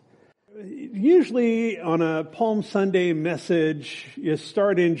Usually on a Palm Sunday message, you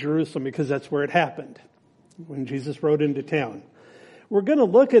start in Jerusalem because that's where it happened, when Jesus rode into town. We're going to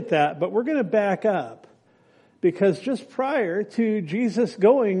look at that, but we're going to back up because just prior to Jesus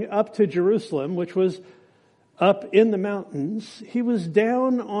going up to Jerusalem, which was up in the mountains, he was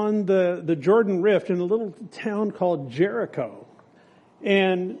down on the Jordan Rift in a little town called Jericho.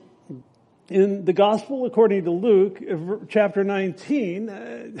 And in the Gospel according to Luke, chapter 19,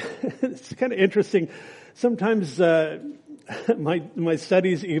 it's kind of interesting. Sometimes my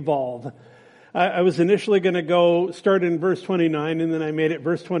studies evolve. I was initially going to start in verse 29, and then I made it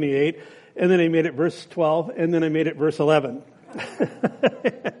verse 28, and then I made it verse 12, and then I made it verse 11.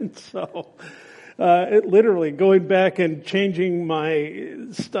 And so, it literally going back and changing my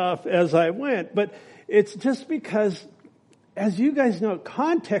stuff as I went. But it's just because, as you guys know,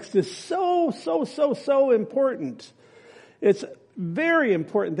 context is so important. It's very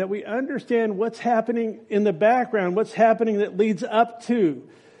important that we understand what's happening in the background, what's happening that leads up to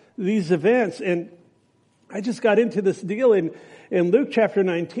these events. And I just got into this deal in Luke chapter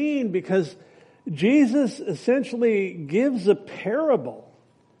 19 because Jesus essentially gives a parable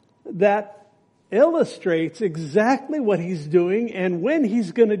that illustrates exactly what he's doing and when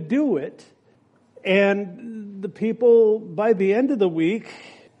he's going to do it. And the people, by the end of the week,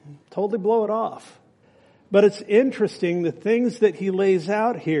 totally blow it off. But it's interesting, the things that he lays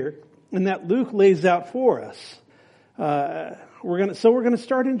out here and that Luke lays out for us. We're going to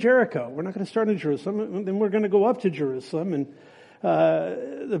start in Jericho. We're not going to start in Jerusalem. Then we're going to go up to Jerusalem. And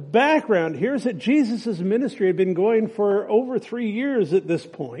the background here is that Jesus' ministry had been going for over 3 years at this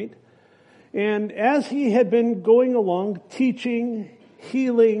point. And as he had been going along, teaching,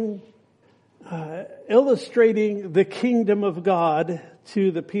 healing, illustrating the kingdom of God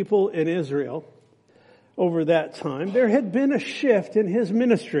to the people in Israel over that time, there had been a shift in his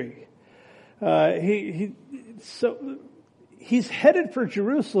ministry. He's headed for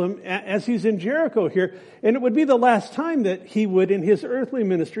Jerusalem as he's in Jericho here, and it would be the last time that he would, in his earthly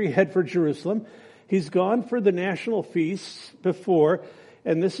ministry, head for Jerusalem. He's gone for the national feasts before,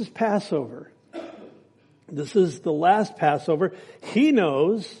 and this is Passover. This is the last Passover. He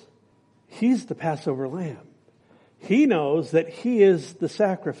knows he's the Passover lamb. He knows that he is the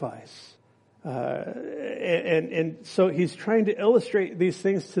sacrifice. And so he's trying to illustrate these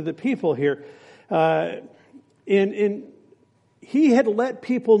things to the people here. He had let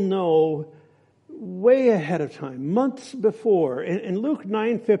people know way ahead of time, months before. In Luke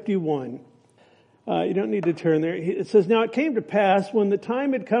 9:51, you don't need to turn there. It says, "Now it came to pass when the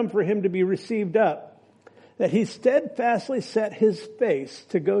time had come for him to be received up, that he steadfastly set his face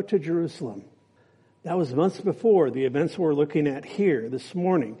to go to Jerusalem." That was months before the events we're looking at here this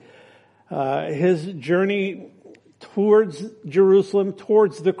morning. His journey towards Jerusalem,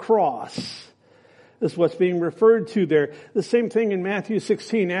 towards the cross, is what's being referred to there. The same thing in Matthew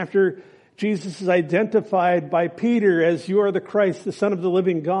 16, after Jesus is identified by Peter as, "You are the Christ, the Son of the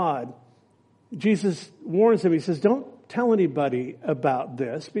living God." Jesus warns him. He says, "Don't tell anybody about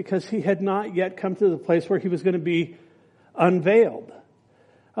this," because he had not yet come to the place where he was going to be unveiled.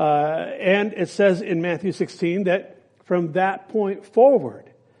 And it says in Matthew 16 that from that point forward,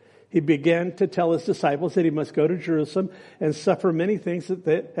 he began to tell his disciples that he must go to Jerusalem and suffer many things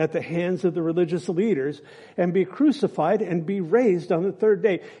at the hands of the religious leaders and be crucified and be raised on the third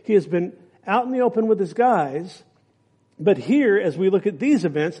day. He has been out in the open with his guys, but here, as we look at these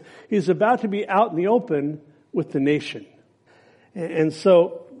events, he's about to be out in the open with the nation. And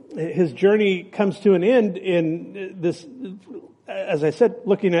so his journey comes to an end in this, as I said,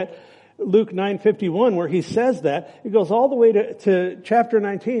 looking at Luke 9:51, where he says that. It goes all the way to chapter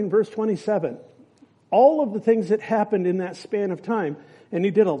 19, verse 27. All of the things that happened in that span of time. And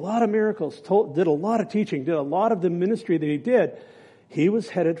he did a lot of miracles, did a lot of teaching, did a lot of the ministry that he did. He was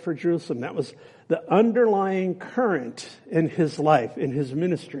headed for Jerusalem. That was the underlying current in his life, in his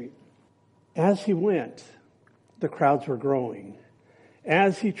ministry. As he went, the crowds were growing.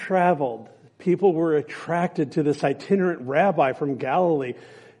 As he traveled, people were attracted to this itinerant rabbi from Galilee.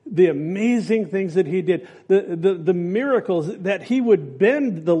 The amazing things that he did, the miracles that he would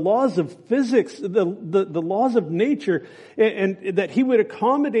bend the laws of physics, the laws of nature, and that he would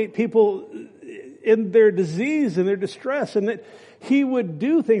accommodate people in their disease and their distress, and that he would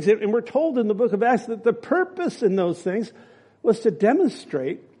do things. And we're told in the book of Acts that the purpose in those things was to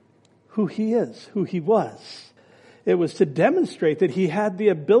demonstrate who he is, who he was. It was to demonstrate that he had the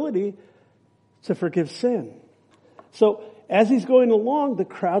ability to forgive sin. So as he's going along, the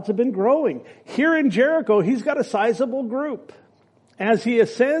crowds have been growing. Here in Jericho, he's got a sizable group. As he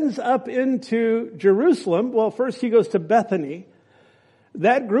ascends up into Jerusalem, well, first he goes to Bethany.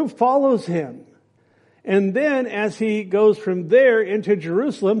 That group follows him. And then as he goes from there into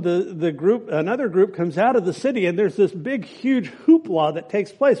Jerusalem, another group comes out of the city, and there's this big, huge hoopla that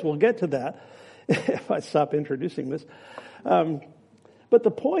takes place. We'll get to that if I stop introducing this. But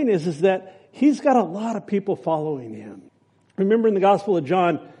the point is that he's got a lot of people following him. Remember in the Gospel of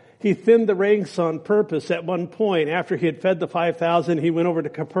John, he thinned the ranks on purpose at one point. After he had fed the 5,000, he went over to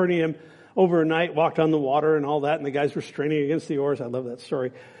Capernaum overnight, walked on the water and all that, and the guys were straining against the oars. I love that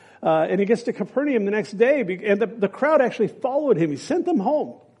story. And he gets to Capernaum the next day, and the crowd actually followed him. He sent them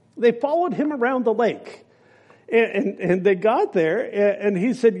home. They followed him around the lake. And they got there, and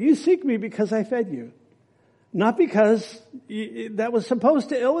he said, "You seek me because I fed you." Not because that was supposed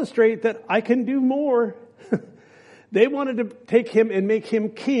to illustrate that I can do more. They wanted to take him and make him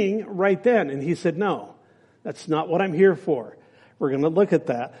king right then. And he said, "No, that's not what I'm here for." We're going to look at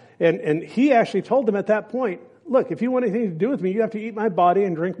that. And he actually told them at that point, "Look, if you want anything to do with me, you have to eat my body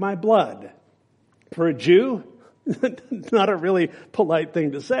and drink my blood." For a Jew, not a really polite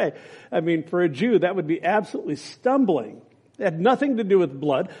thing to say. I mean, for a Jew, that would be absolutely stumbling. It had nothing to do with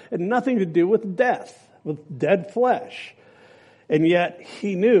blood and nothing to do with death, with dead flesh. And yet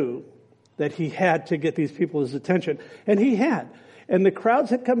he knew that he had to get these people's attention. And he had. And the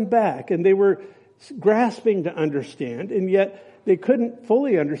crowds had come back, and they were grasping to understand, and yet they couldn't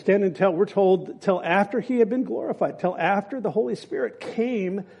fully understand until, we're told, till after he had been glorified, till after the Holy Spirit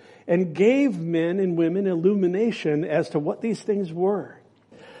came and gave men and women illumination as to what these things were.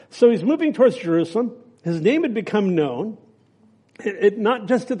 So he's moving towards Jerusalem. His name had become known, not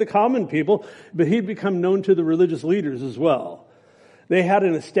just to the common people, but he'd become known to the religious leaders as well. They had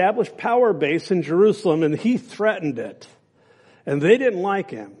an established power base in Jerusalem, and he threatened it. And they didn't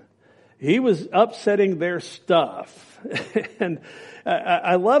like him. He was upsetting their stuff. And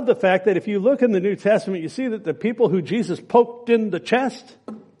I love the fact that if you look in the New Testament, you see that the people who Jesus poked in the chest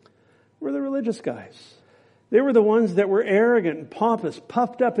were the religious guys. They were the ones that were arrogant and pompous,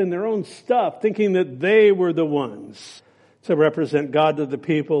 puffed up in their own stuff, thinking that they were the ones to represent God to the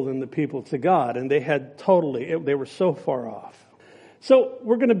people and the people to God. And they were so far off. So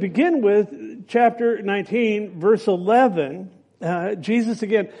we're going to begin with chapter 19, verse 11. Jesus,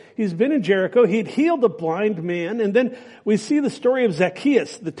 again, he's been in Jericho. He'd healed a blind man. And then we see the story of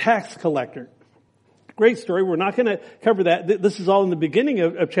Zacchaeus, the tax collector. Great story. We're not going to cover that. This is all in the beginning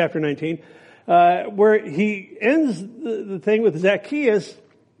of chapter 19, where he ends the thing with Zacchaeus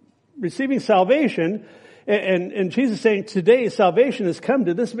receiving salvation. And Jesus saying, "Today salvation has come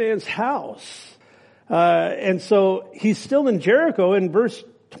to this man's house." And so he's still in Jericho. In verse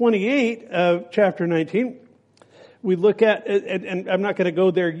 28 of chapter 19, we look at, and I'm not going to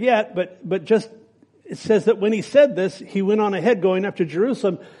go there yet, but just, it says that when he said this, he went on ahead going up to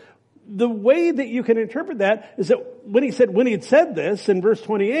Jerusalem. The way that you can interpret that is that when he had said this in verse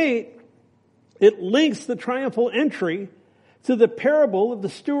 28, it links the triumphal entry to the parable of the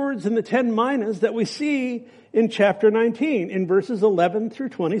stewards and the 10 minas that we see in chapter 19 in verses 11 through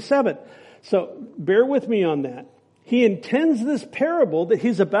 27. So bear with me on that. He intends this parable that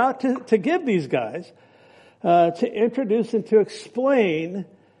he's about to give these guys to introduce and to explain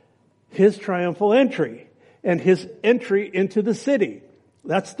his triumphal entry and his entry into the city.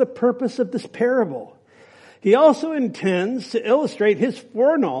 That's the purpose of this parable. He also intends to illustrate his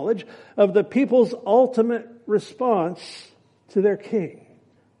foreknowledge of the people's ultimate response to their king.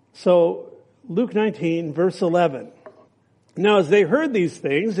 So Luke 19, verse 11. Now, as they heard these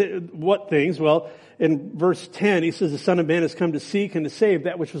things, what things? Well, in verse 10, he says, "The Son of Man has come to seek and to save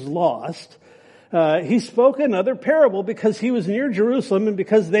that which was lost." He spoke another parable because he was near Jerusalem and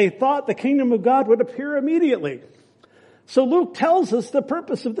because they thought the kingdom of God would appear immediately. So Luke tells us the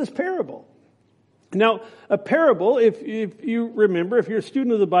purpose of this parable. Now, a parable, if you remember, if you're a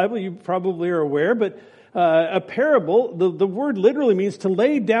student of the Bible, you probably are aware, but a parable, the word literally means to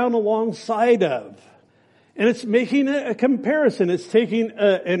lay down alongside of. And it's making a comparison. It's taking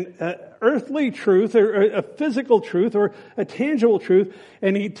an earthly truth or a physical truth or a tangible truth,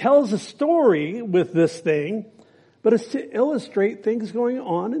 and he tells a story with this thing, but it's to illustrate things going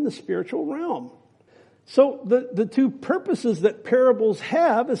on in the spiritual realm. So the two purposes that parables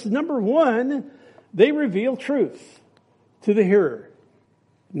have is, number one, they reveal truth to the hearer.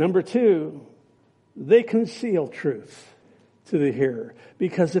 Number two, they conceal truth to the hearer.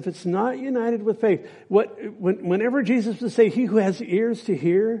 Because if it's not united with faith, whenever Jesus would say, "He who has ears to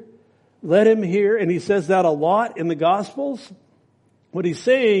hear, let him hear," and he says that a lot in the Gospels, what he's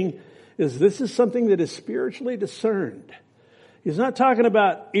saying is this is something that is spiritually discerned. He's not talking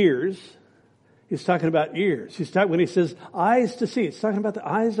about ears. He's talking about ears. When he says eyes to see, it's talking about the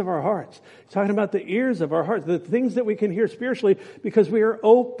eyes of our hearts. He's talking about the ears of our hearts, the things that we can hear spiritually because we are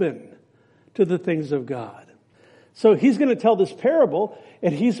open to the things of God. So he's going to tell this parable,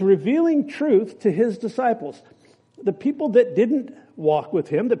 and he's revealing truth to his disciples. The people that didn't walk with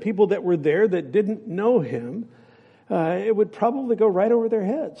him, the people that were there that didn't know him, it would probably go right over their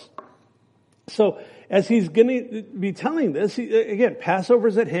heads. So as he's going to be telling this, again,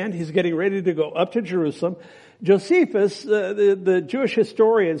 Passover's at hand. He's getting ready to go up to Jerusalem. Josephus, the Jewish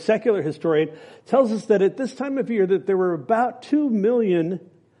historian, secular historian, tells us that at this time of year that there were about 2 million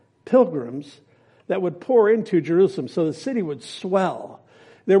pilgrims that would pour into Jerusalem. So the city would swell.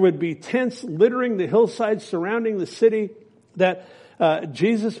 There would be tents littering the hillsides surrounding the city. That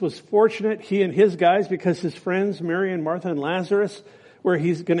Jesus was fortunate, he and his guys, because his friends, Mary and Martha and Lazarus, where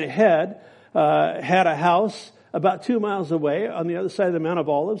he's going to head, had a house about 2 miles away on the other side of the Mount of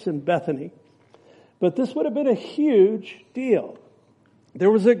Olives in Bethany. But this would have been a huge deal.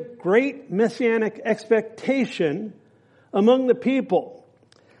 There was a great messianic expectation among the people.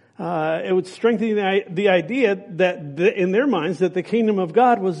 It would strengthen the idea that in their minds that the kingdom of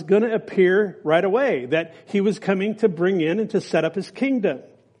God was going to appear right away, that he was coming to bring in and to set up his kingdom.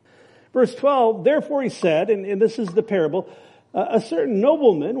 Verse 12, therefore he said, and this is the parable, a certain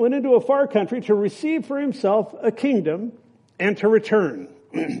nobleman went into a far country to receive for himself a kingdom and to return.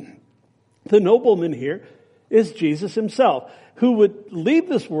 The nobleman here is Jesus himself, who would leave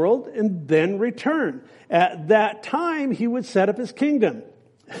this world and then return. At that time, he would set up his kingdom.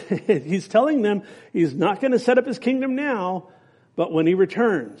 He's telling them he's not going to set up his kingdom now, but when he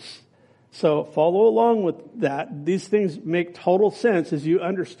returns. So follow along with that. These things make total sense as you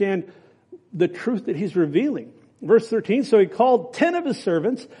understand the truth that he's revealing. Verse 13, so he called 10 of his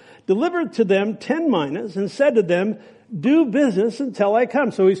servants, delivered to them 10 minas, and said to them, do business until I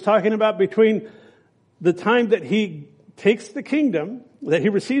come. So he's talking about between the time that he takes the kingdom, that he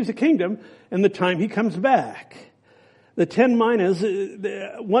receives the kingdom, and the time he comes back. The 10 minas,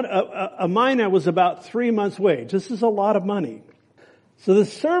 a mina was about 3 months' wage. This is a lot of money. So the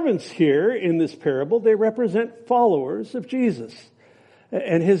servants here in this parable, they represent followers of Jesus.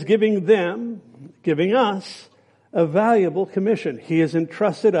 And his giving us, a valuable commission. He has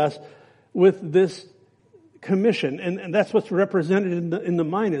entrusted us with this commission. And that's what's represented in the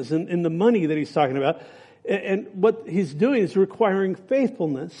minas, in the money that he's talking about. And what he's doing is requiring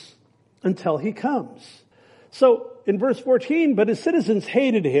faithfulness until he comes. So in verse 14, but his citizens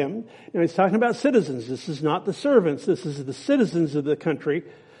hated him. Now he's talking about citizens. This is not the servants. This is the citizens of the country,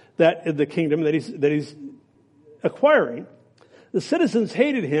 the kingdom that he's acquiring. The citizens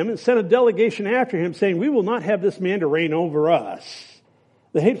hated him and sent a delegation after him saying, we will not have this man to reign over us.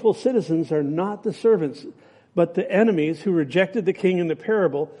 The hateful citizens are not the servants, but the enemies who rejected the king in the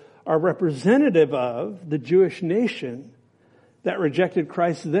parable are representative of the Jewish nation that rejected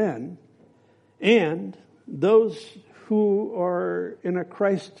Christ then, and those who are in a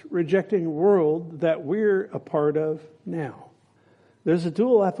Christ-rejecting world that we're a part of now. There's a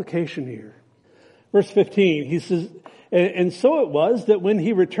dual application here. Verse 15, he says, and so it was that when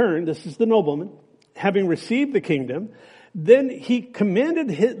he returned, this is the nobleman, having received the kingdom, then he commanded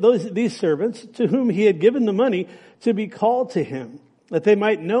these servants to whom he had given the money to be called to him, that he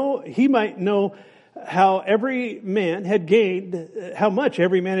might know how much every man had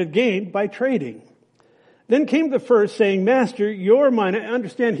gained by trading. Then came the first, saying, Master, your mina,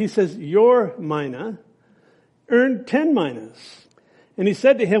 understand, he says, your mina, earned 10 minas. And he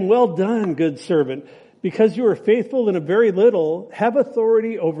said to him, well done, good servant, because you are faithful in a very little, have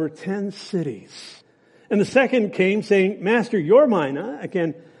authority over 10 cities. And the second came, saying, Master, your mina,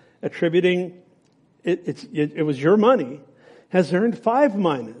 again, attributing, it was your money, has earned 5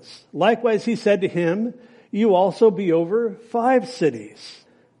 minas. Likewise, he said to him, you also be over 5 cities.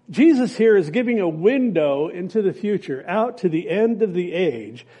 Jesus here is giving a window into the future, out to the end of the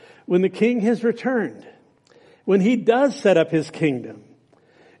age, when the king has returned, when he does set up his kingdom.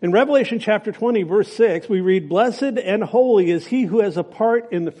 In Revelation chapter 20, verse 6, we read, blessed and holy is he who has a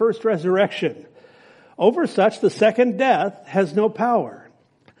part in the first resurrection. Over such the second death has no power.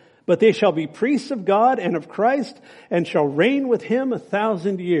 But they shall be priests of God and of Christ, and shall reign with him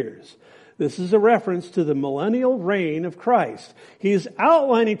 1,000 years. This is a reference to the millennial reign of Christ. He's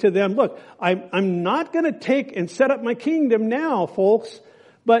outlining to them, look, I'm not going to take and set up my kingdom now, folks,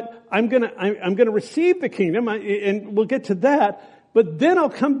 but I'm going to receive the kingdom, and we'll get to that. But then I'll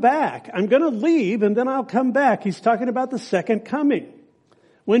come back. I'm going to leave, and then I'll come back. He's talking about the second coming.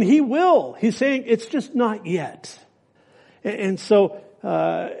 When he will, he's saying it's just not yet. And so,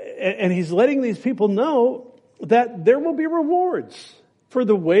 and he's letting these people know that there will be rewards for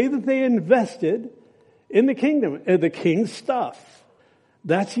the way that they invested in the kingdom, the king's stuff.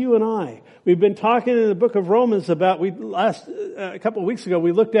 That's you and I. We've been talking in the book of Romans about, a couple of weeks ago,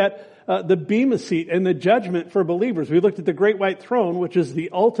 we looked at the Bema seat and the judgment for believers. We looked at the great white throne, which is the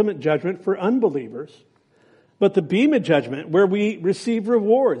ultimate judgment for unbelievers. But the Bema judgment, where we receive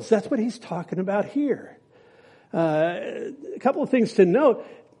rewards, that's what he's talking about here. A couple of things to note.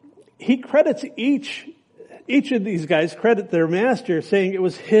 He credits each of these guys credit their master, saying it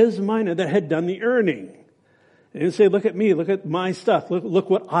was his mina that had done the earning. They didn't say, look at me, look at my stuff, look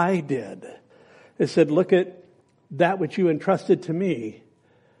what I did. They said, look at that which you entrusted to me.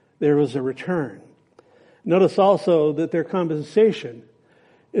 There was a return. Notice also that their compensation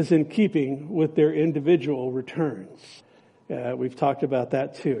is in keeping with their individual returns. We've talked about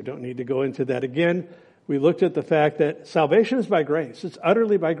that too. Don't need to go into that again. We looked at the fact that salvation is by grace. It's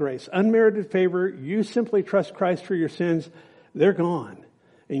utterly by grace. Unmerited favor. You simply trust Christ for your sins. They're gone.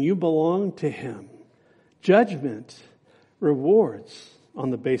 And you belong to Him. Judgment, rewards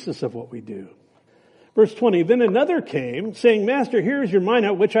on the basis of what we do. Verse 20, then another came, saying, Master, here is your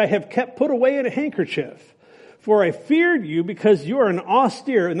mina, which I have kept put away in a handkerchief. For I feared you because you are an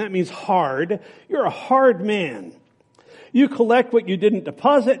austere, and that means hard. You're a hard man. You collect what you didn't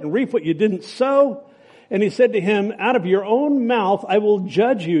deposit and reap what you didn't sow. And he said to him, out of your own mouth I will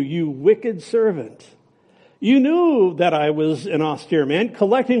judge you, you wicked servant. You knew that I was an austere man,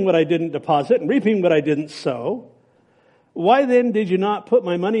 collecting what I didn't deposit and reaping what I didn't sow. Why then did you not put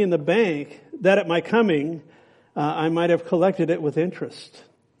my money in the bank, that at my coming I might have collected it with interest?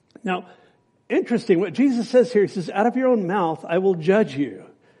 Now, interesting, what Jesus says here, he says, out of your own mouth I will judge you,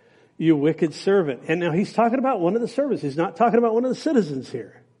 you wicked servant. And now he's talking about one of the servants. He's not talking about one of the citizens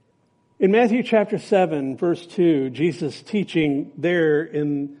here. In Matthew chapter 7, verse 2, Jesus teaching there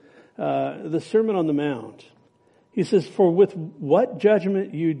in the Sermon on the Mount, he says, for with what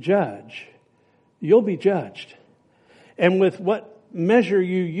judgment you judge, you'll be judged. And with what measure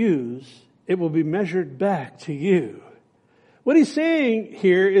you use, it will be measured back to you. What he's saying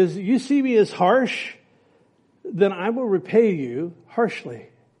here is, you see me as harsh, then I will repay you harshly.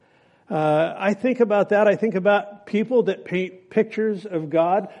 I think about that. I think about people that paint pictures of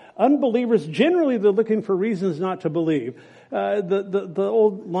God. Unbelievers, generally they're looking for reasons not to believe. The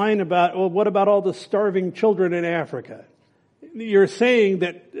old line about, well, what about all the starving children in Africa? You're saying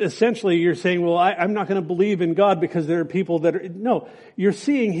that, essentially you're saying, well, I'm not going to believe in God because there are people that are, no, you're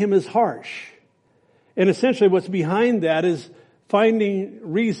seeing Him as harsh. And essentially what's behind that is finding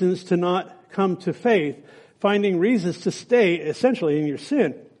reasons to not come to faith, finding reasons to stay essentially in your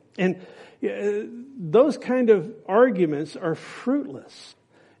sin. And those kind of arguments are fruitless.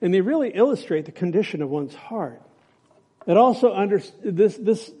 And they really illustrate the condition of one's heart. It also,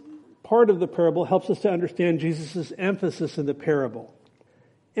 this part of the parable helps us to understand Jesus' emphasis in the parable.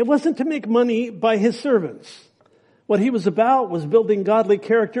 It wasn't to make money by His servants. What He was about was building godly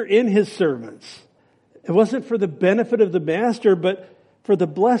character in His servants. It wasn't for the benefit of the master, but for the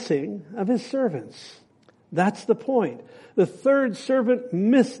blessing of His servants. That's the point. The third servant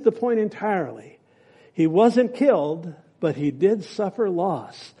missed the point entirely. He wasn't killed, but he did suffer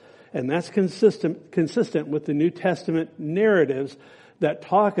loss. And that's consistent with the New Testament narratives that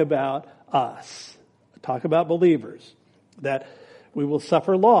talk about us, talk about believers, that we will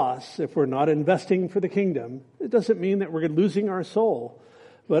suffer loss if we're not investing for the kingdom. It doesn't mean that we're losing our soul,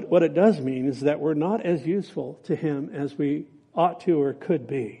 but what it does mean is that we're not as useful to Him as we ought to or could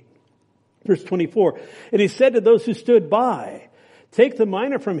be. Verse 24, and he said to those who stood by, take the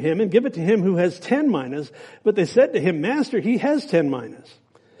mina from him and give it to him who has 10 minas. But they said to him, Master, he has 10 minas.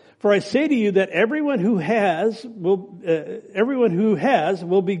 For I say to you that everyone who has will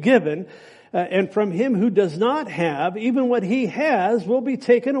be given, and from him who does not have, even what he has will be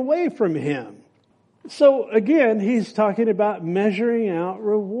taken away from him. So again, he's talking about measuring out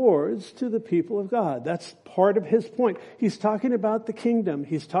rewards to the people of God. That's part of his point. He's talking about the kingdom.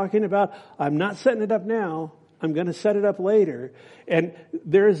 He's talking about, I'm not setting it up now. I'm going to set it up later. And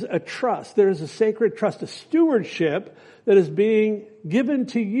there's a trust. There's a sacred trust, a stewardship that is being given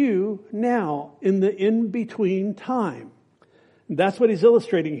to you now in the in-between time. And that's what he's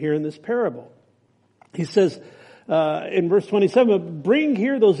illustrating here in this parable. He says in verse 27, bring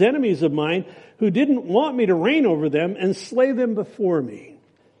here those enemies of mine who didn't want me to reign over them and slay them before me.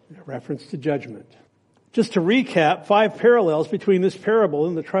 A reference to judgment. Just to recap, 5 parallels between this parable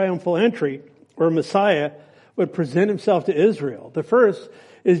and the triumphal entry where Messiah would present himself to Israel. The first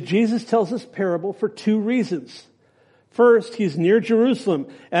is Jesus tells this parable for 2 reasons. First, he's near Jerusalem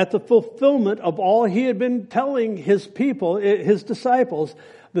at the fulfillment of all he had been telling his people, his disciples,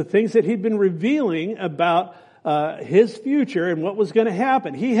 the things that he'd been revealing about his future and what was going to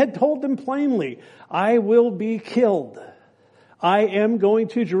happen. He had told them plainly, I will be killed. I am going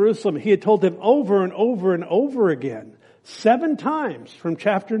to Jerusalem. He had told them over and over and over again, 7 times from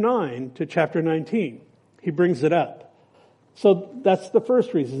chapter 9 to chapter 19. He brings it up. So that's the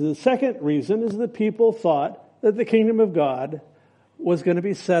first reason. The second reason is that people thought that the kingdom of God was going to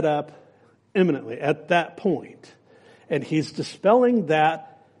be set up imminently at that point. And he's dispelling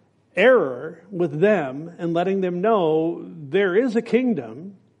that error with them and letting them know there is a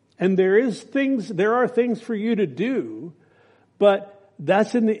kingdom and there are things for you to do, but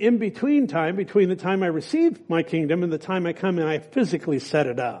that's in the in-between time, between the time I receive my kingdom and the time I come and I physically set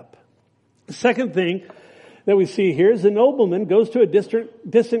it up. The second thing that we see here is a nobleman goes to a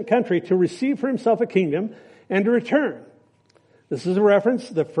distant country to receive for himself a kingdom and to return. This is a reference,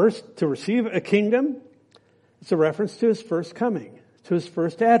 to receive a kingdom, it's a reference to his first coming, to his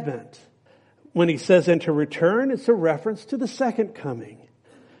first advent. When he says, and to return, it's a reference to the second coming,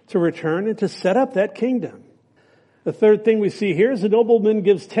 to return and to set up that kingdom. The third thing we see here is the nobleman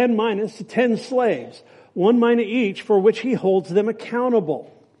gives 10 minas to 10 slaves, 1 mina each, for which he holds them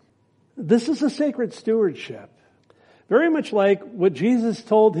accountable. This is a sacred stewardship. Very much like what Jesus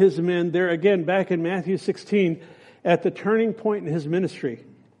told his men there again back in Matthew 16 at the turning point in his ministry,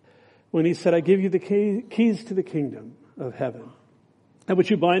 when he said, I give you the keys to the kingdom of heaven. That which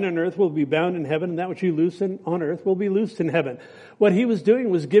you bind on earth will be bound in heaven, and that which you loose on earth will be loosed in heaven. What he was doing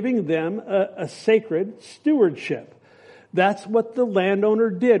was giving them a sacred stewardship. That's what the landowner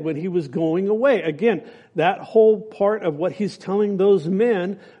did when he was going away. Again, that whole part of what he's telling those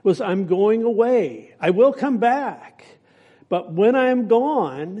men was, I'm going away. I will come back. But when I'm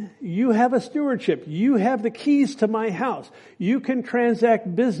gone, you have a stewardship. You have the keys to my house. You can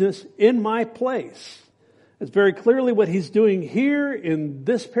transact business in my place. It's very clearly what he's doing here in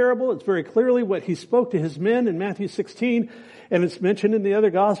this parable. It's very clearly what he spoke to his men in Matthew 16, and it's mentioned in the other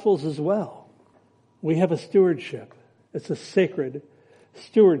Gospels as well. We have a stewardship. It's a sacred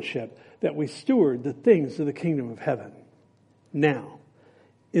stewardship that we steward the things of the kingdom of heaven now,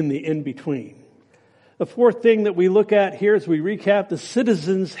 in the in-between. The fourth thing that we look at here as we recap, the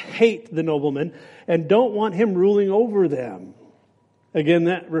citizens hate the nobleman and don't want him ruling over them. Again,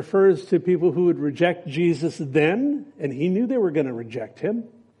 that refers to people who would reject Jesus then, and he knew they were going to reject him,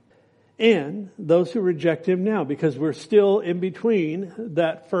 and those who reject him now, because we're still in between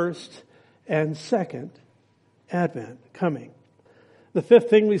that first and second advent coming. The fifth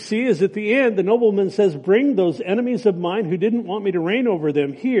thing we see is at the end, the nobleman says, bring those enemies of mine who didn't want me to reign over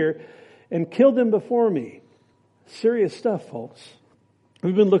them here and kill them before me. Serious stuff, folks.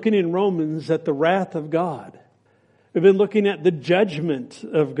 We've been looking in Romans at the wrath of God. We've been looking at the judgment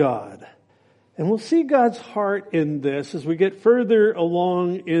of God. And we'll see God's heart in this as we get further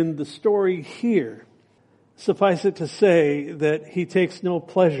along in the story here. Suffice it to say that he takes no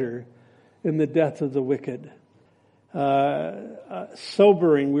pleasure in the death of the wicked.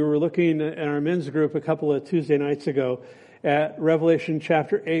 Sobering, we were looking at our men's group a couple of Tuesday nights ago at Revelation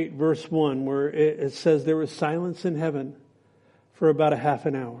chapter 8, verse 1, where it says there was silence in heaven for about a half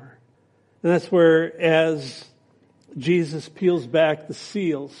an hour. And that's where, as Jesus peels back the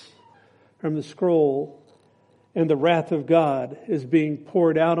seals from the scroll and the wrath of God is being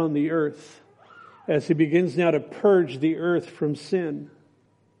poured out on the earth as he begins now to purge the earth from sin.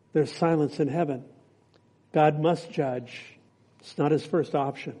 There's silence in heaven. God must judge. It's not his first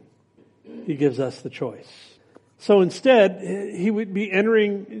option. He gives us the choice. So instead, he would be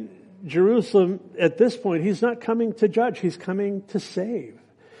entering Jerusalem at this point. He's not coming to judge. He's coming to save.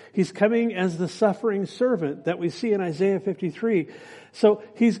 He's coming as the suffering servant that we see in Isaiah 53. So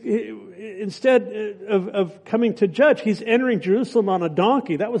instead of coming to judge, he's entering Jerusalem on a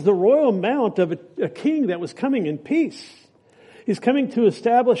donkey. That was the royal mount of a king that was coming in peace. He's coming to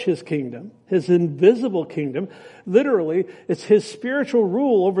establish his kingdom, his invisible kingdom. Literally, it's his spiritual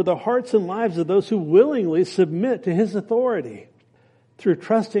rule over the hearts and lives of those who willingly submit to his authority through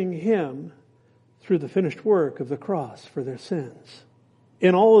trusting him through the finished work of the cross for their sins.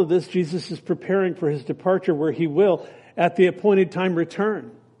 In all of this, Jesus is preparing for his departure where he will, at the appointed time,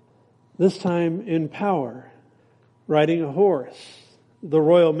 return. This time in power, riding a horse, the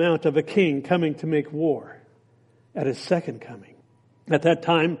royal mount of a king coming to make war at his second coming. At that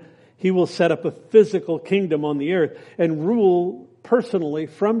time, he will set up a physical kingdom on the earth and rule personally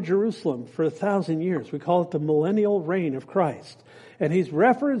from Jerusalem for 1,000 years. We call it the millennial reign of Christ. And he's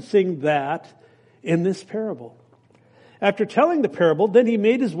referencing that in this parable. After telling the parable, then he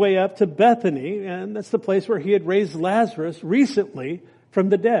made his way up to Bethany, and that's the place where he had raised Lazarus recently from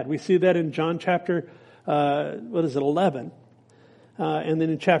the dead. We see that in John chapter, 11. And then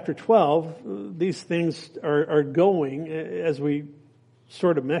in chapter 12, these things are going as we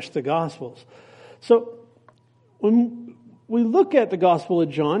sort of mesh the Gospels. So when we look at the Gospel of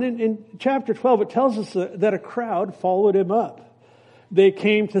John, in chapter 12, it tells us that a crowd followed him up. They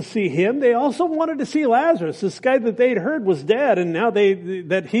came to see him. They also wanted to see Lazarus, this guy that they'd heard was dead, and now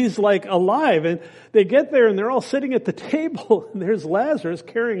that he's like alive. And they get there and they're all sitting at the table, and there's Lazarus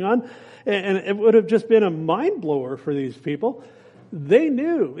carrying on. And it would have just been a mind blower for these people. They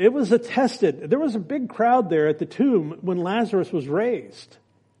knew it was attested. There was a big crowd there at the tomb when Lazarus was raised.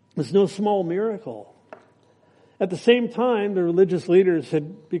 It was no small miracle. At the same time, the religious leaders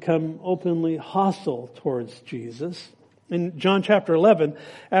had become openly hostile towards Jesus. In John chapter 11,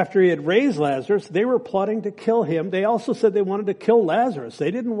 after he had raised Lazarus, they were plotting to kill him. They also said they wanted to kill Lazarus.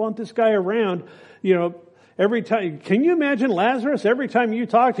 They didn't want this guy around, every time. Can you imagine Lazarus? Every time you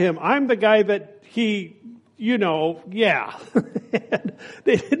talk to him, I'm the guy that yeah.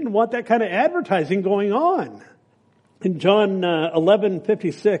 They didn't want that kind of advertising going on. In John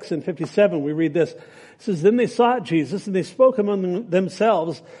 11:56 and 57, we read this. It says, "Then they sought Jesus, and they spoke among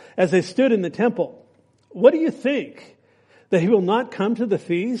themselves as they stood in the temple. 'What do you think? That he will not come to the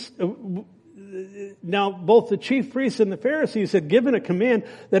feast?' Now, both the chief priests and the Pharisees had given a command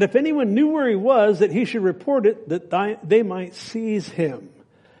that if anyone knew where he was, that he should report it, that they might seize him."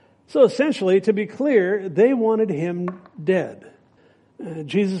 So essentially, to be clear, they wanted him dead.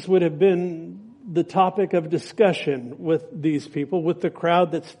 Jesus would have been the topic of discussion with these people, with the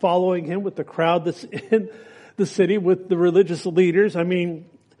crowd that's following him, with the crowd that's in the city, with the religious leaders. I mean,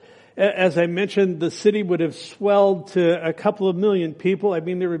 as I mentioned, the city would have swelled to a couple of million people. I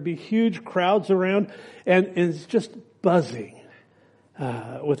mean, there would be huge crowds around, and it's just buzzing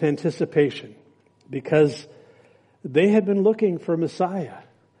with anticipation because they had been looking for Messiah.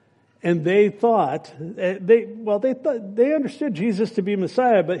 And they thought, they understood Jesus to be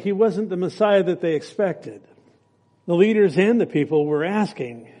Messiah, but he wasn't the Messiah that they expected. The leaders and the people were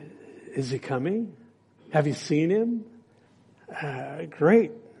asking, is he coming? Have you seen him?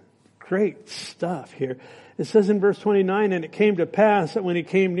 Great stuff here. It says in verse 29, "And it came to pass that when he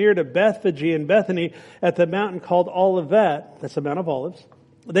came near to Bethphage and Bethany at the mountain called Olivet," that's the Mount of Olives,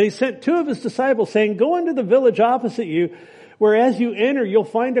 "that he sent two of his disciples saying, 'Go into the village opposite you, where as you enter, you'll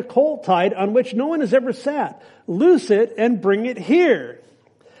find a colt tied on which no one has ever sat. Loose it and bring it here.'"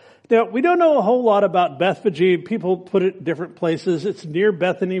 Now, we don't know a whole lot about Bethphage. People put it different places. It's near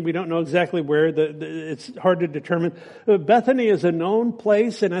Bethany. We don't know exactly where. It's hard to determine. Bethany is a known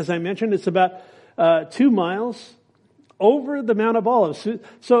place, and as I mentioned, it's about 2 miles over the Mount of Olives.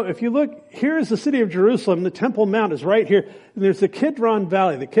 So if you look, here is the city of Jerusalem. The Temple Mount is right here. And there's the Kidron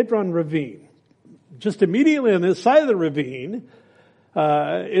Valley, the Kidron Ravine. Just immediately on the side of the ravine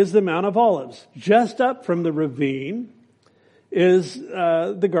is the Mount of Olives. Just up from the ravine is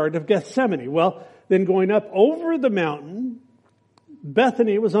the Garden of Gethsemane. Well, then going up over the mountain,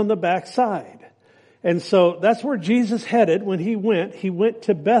 Bethany was on the back side. And so that's where Jesus headed when he went. He went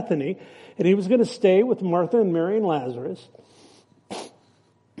to Bethany, and he was going to stay with Martha and Mary and Lazarus.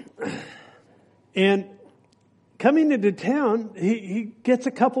 And coming into town, he gets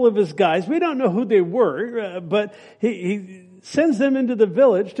a couple of his guys. We don't know who they were, but he sends them into the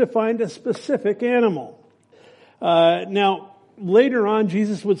village to find a specific animal. Now, later on,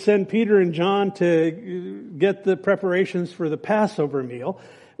 Jesus would send Peter and John to get the preparations for the Passover meal.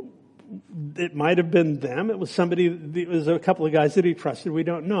 It might have been them. It was a couple of guys that he trusted. We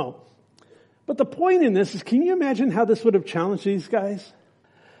don't know. But the point in this is, can you imagine how this would have challenged these guys?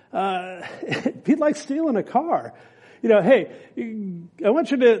 It'd be like stealing a car. Hey, I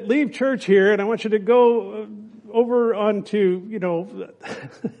want you to leave church here and I want you to go over onto,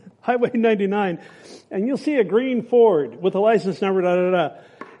 Highway 99 and you'll see a green Ford with a license number,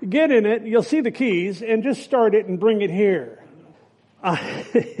 Get in it, you'll see the keys and just start it and bring it here.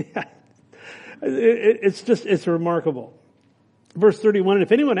 It's remarkable. Verse 31, "And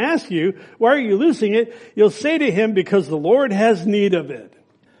if anyone asks you, 'Why are you loosing it?' you'll say to him, 'Because the Lord has need of it.'"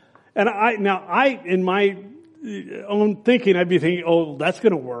 And I, in my own thinking, I'd be thinking, oh, that's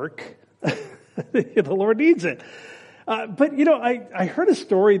going to work. The Lord needs it. But I heard a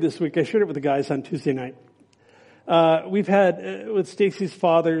story this week. I shared it with the guys on Tuesday night. We've had, with Stacy's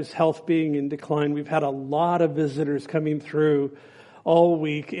father's health being in decline, we've had a lot of visitors coming through all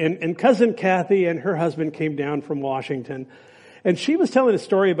week. And cousin Kathy and her husband came down from Washington. And she was telling a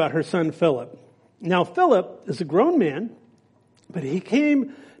story about her son, Philip. Now, Philip is a grown man, but he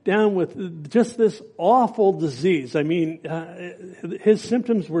came down with just this awful disease. I mean, his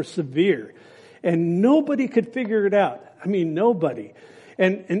symptoms were severe and nobody could figure it out. I mean, nobody.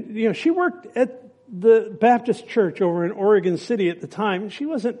 And she worked at the Baptist church over in Oregon City at the time. She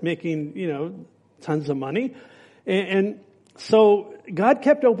wasn't making, tons of money. And so God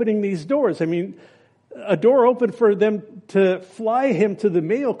kept opening these doors. I mean, a door opened for them to fly him to the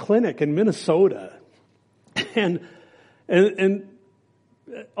Mayo Clinic in Minnesota. And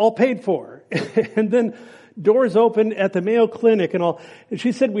all paid for. And then doors opened at the Mayo Clinic and all. And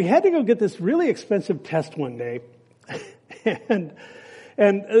she said, we had to go get this really expensive test one day.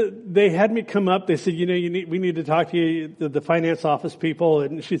 And they had me come up. They said, we need to talk to you, the finance office people.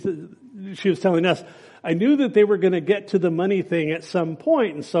 And she was telling us, I knew that they were going to get to the money thing at some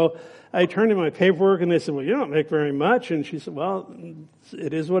point. And so I turned in my paperwork and they said, well, you don't make very much. And she said, well,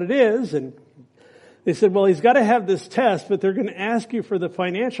 it is what it is. And they said, well, he's got to have this test, but they're going to ask you for the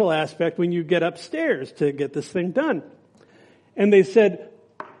financial aspect when you get upstairs to get this thing done. And they said,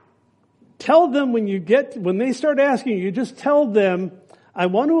 tell them when they start asking you, just tell them, I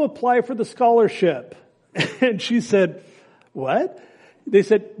want to apply for the scholarship. And she said, what? They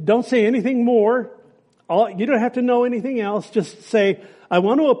said, don't say anything more. You don't have to know anything else. Just say, I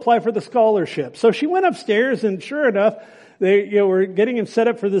want to apply for the scholarship. So she went upstairs, and sure enough, they were getting him set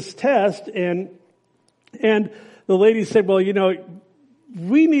up for this test, and the lady said, well,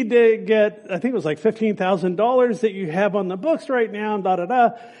 we need to get, I think it was like $15,000 that you have on the books right now, and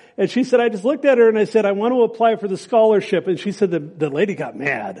da-da-da. And she said, I just looked at her and I said, I want to apply for the scholarship. And she said, the lady got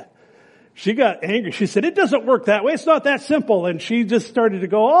mad. She got angry. She said, it doesn't work that way. It's not that simple. And she just started to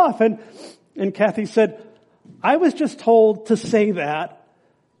go off. And Kathy said, I was just told to say that.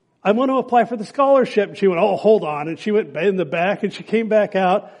 I want to apply for the scholarship. And she went, oh, hold on. And she went in the back and she came back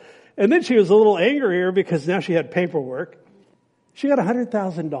out. And then she was a little angrier because now she had paperwork. She got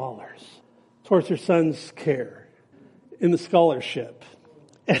 $100,000 towards her son's care in the scholarship.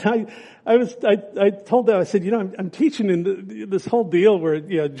 And I told them, I said, I'm teaching in this whole deal where,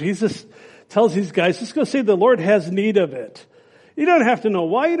 Jesus tells these guys, just go say the Lord has need of it. You don't have to know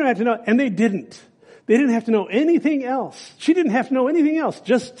why, you don't have to know. And they didn't. They didn't have to know anything else. She didn't have to know anything else.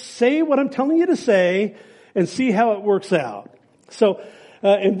 Just say what I'm telling you to say and see how it works out. So,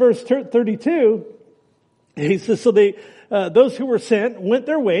 in verse 32, he says, so those who were sent went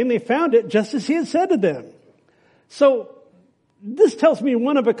their way and they found it just as he had said to them. So, this tells me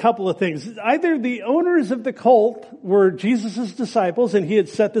one of a couple of things. Either the owners of the cult were Jesus' disciples and he had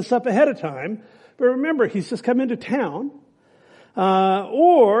set this up ahead of time. But remember, he's just come into town.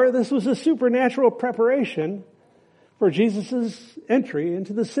 Or this was a supernatural preparation for Jesus' entry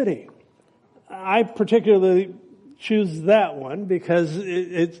into the city. I particularly choose that one because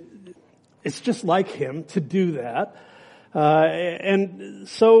it's just like him to do that. And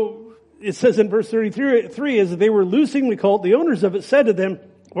so it says in verse 33, as they were loosing the colt, the owners of it said to them,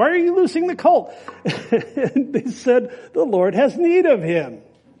 why are you loosing the colt? And they said, the Lord has need of him.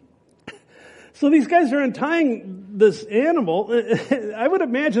 So these guys are untying this animal. I would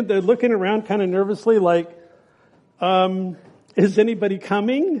imagine they're looking around kind of nervously like, is anybody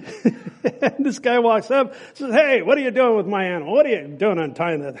coming? And this guy walks up, says, hey, what are you doing with my animal? What are you doing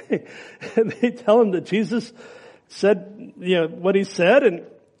untying that thing? And they tell him that Jesus said, what he said,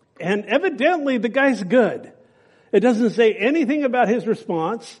 and evidently the guy's good. It doesn't say anything about his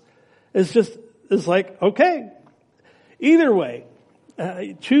response. It's like, okay. Either way,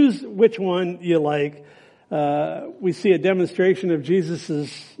 choose which one you like. We see a demonstration of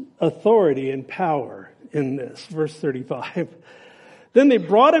Jesus' authority and power in this. Verse 35. Then they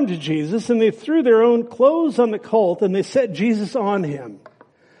brought him to Jesus and they threw their own clothes on the colt and they set Jesus on him.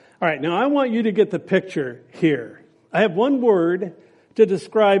 All right, now I want you to get the picture here. I have one word to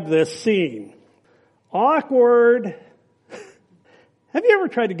describe this scene. Awkward. Have you ever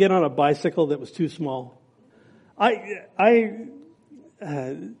tried to get on a bicycle that was too small?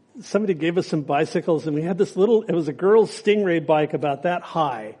 Somebody gave us some bicycles and we had this it was a girl's Stingray bike about that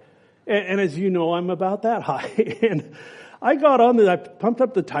high. And as you know, I'm about that high. And I got on I pumped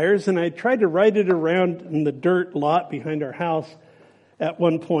up the tires and I tried to ride it around in the dirt lot behind our house at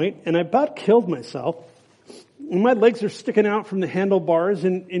one point, and I about killed myself. And my legs are sticking out from the handlebars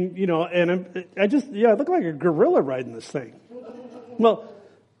and I look like a gorilla riding this thing. Well,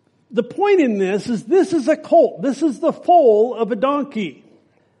 the point in this is a colt. This is the foal of a donkey.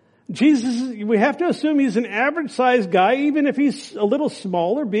 Jesus, we have to assume he's an average sized guy, even if he's a little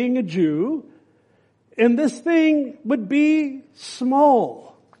smaller, being a Jew. And this thing would be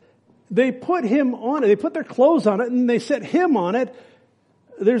small. They put him on it. They put their clothes on it and they set him on it.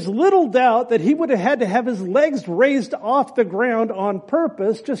 There's little doubt that he would have had to have his legs raised off the ground on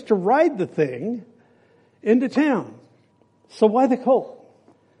purpose just to ride the thing into town. So why the colt?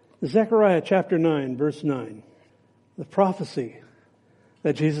 Zechariah chapter 9, verse 9. The prophecy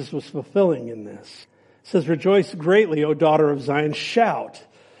that Jesus was fulfilling in this. It says, rejoice greatly, O daughter of Zion. Shout,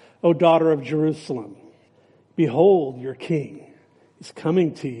 O daughter of Jerusalem. Behold, your king is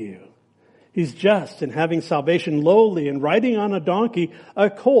coming to you. He's just and having salvation, lowly and riding on a donkey, a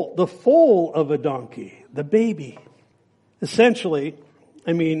colt, the foal of a donkey, the baby. Essentially,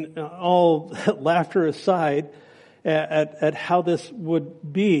 all laughter aside at how this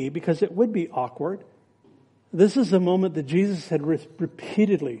would be, because it would be awkward. This is the moment that Jesus had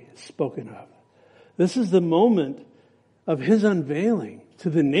repeatedly spoken of. This is the moment of his unveiling to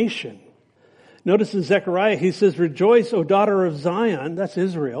the nation. Notice in Zechariah, he says, rejoice, O daughter of Zion, that's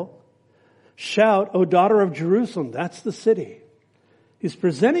Israel. Shout, O daughter of Jerusalem, that's the city. He's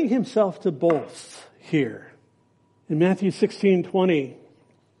presenting himself to both here. In Matthew 16:20,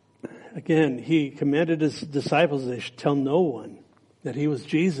 again, he commanded his disciples they should tell no one that he was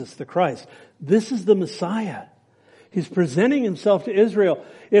Jesus the Christ. This is the Messiah. He's presenting himself to Israel.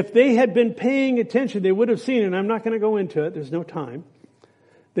 If they had been paying attention, they would have seen, and I'm not going to go into it, there's no time.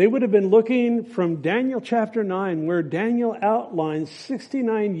 They would have been looking from Daniel chapter 9, where Daniel outlines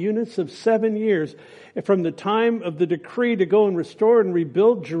 69 units of 7 years from the time of the decree to go and restore and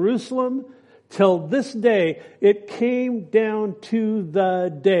rebuild Jerusalem till this day. It came down to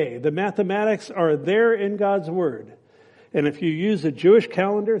the day. The mathematics are there in God's Word. And if you use a Jewish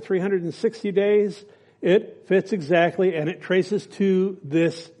calendar, 360 days, it fits exactly, and it traces to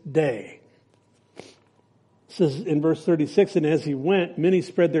this day. It says in verse 36, and as he went, many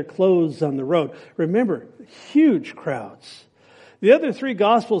spread their clothes on the road. Remember, huge crowds. The other 3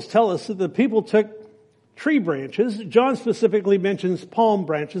 Gospels tell us that the people took tree branches. John specifically mentions palm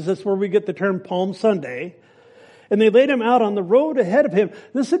branches. That's where we get the term Palm Sunday. And they laid him out on the road ahead of him.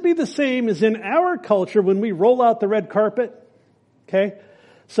 This would be the same as in our culture when we roll out the red carpet. Okay?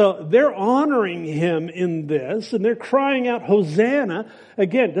 So they're honoring him in this, and they're crying out, Hosanna.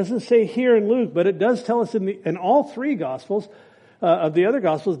 Again, it doesn't say here in Luke, but it does tell us in all 3 Gospels, of the other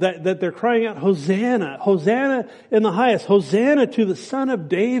Gospels, that they're crying out, Hosanna, Hosanna in the highest, Hosanna to the Son of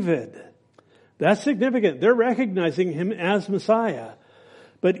David. That's significant. They're recognizing him as Messiah.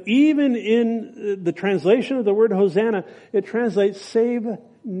 But even in the translation of the word Hosanna, it translates save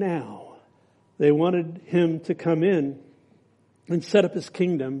now. They wanted him to come in and set up his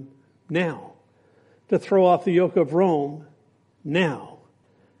kingdom now, to throw off the yoke of Rome now.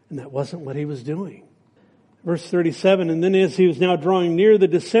 And that wasn't what he was doing. Verse 37, and then as he was now drawing near the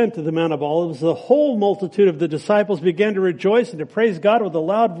descent of the Mount of Olives, the whole multitude of the disciples began to rejoice and to praise God with a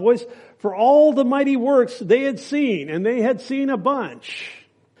loud voice for all the mighty works they had seen, and they had seen a bunch.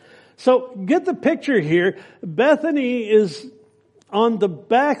 So get the picture here. Bethany is on the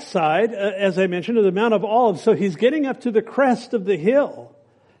backside, as I mentioned, of the Mount of Olives. So he's getting up to the crest of the hill.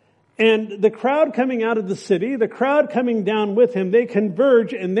 And the crowd coming out of the city, the crowd coming down with him, they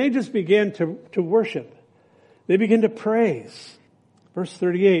converge and they just begin to worship. They begin to praise. Verse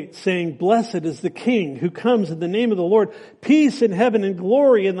 38, saying, blessed is the King who comes in the name of the Lord, peace in heaven and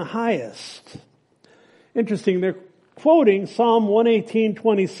glory in the highest. Interesting, they're quoting Psalm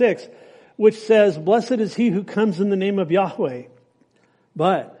 118:26, which says, blessed is he who comes in the name of Yahweh.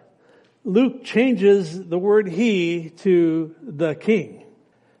 But Luke changes the word he to the King.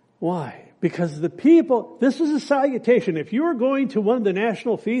 Why? Because the people, this was a salutation. If you were going to one of the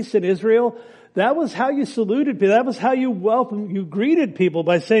national feasts in Israel, that was how you saluted people. That was how you welcomed, you greeted people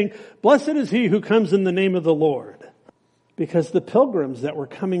by saying, blessed is he who comes in the name of the Lord. Because the pilgrims that were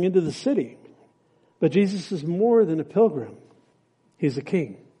coming into the city. But Jesus is more than a pilgrim. He's a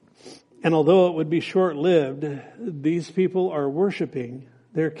king. And although it would be short-lived, these people are worshiping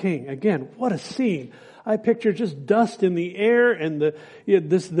their king. Again, what a scene. I picture just dust in the air and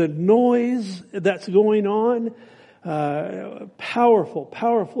the noise that's going on.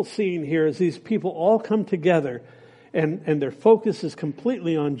 Powerful scene here as these people all come together and their focus is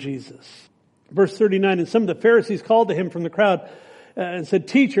completely on Jesus. Verse 39, and some of the Pharisees called to him from the crowd and said,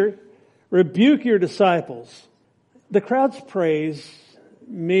 Teacher, rebuke your disciples. The crowd's praise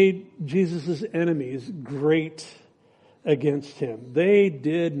made Jesus' enemies great against him. They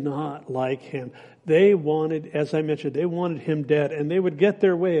did not like him. They wanted, as I mentioned, they wanted him dead, and they would get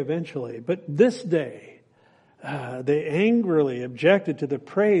their way eventually. But this day, they angrily objected to the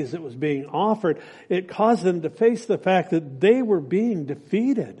praise that was being offered. It caused them to face the fact that they were being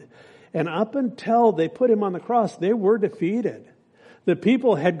defeated. And up until they put him on the cross, they were defeated. The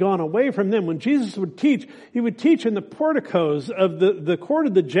people had gone away from them. When Jesus would teach, he would teach in the porticos of the court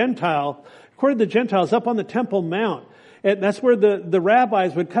of the Gentiles up on the Temple Mount. And that's where the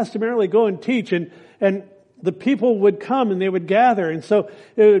rabbis would customarily go and teach. And the people would come and they would gather. And so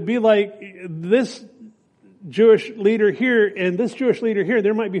it would be like this Jewish leader here and this Jewish leader here.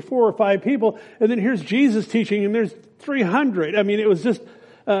 There might be 4 or 5 people. And then here's Jesus teaching and there's 300. I mean, it was just,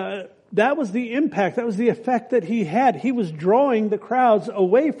 that was the impact. That was the effect that he had. He was drawing the crowds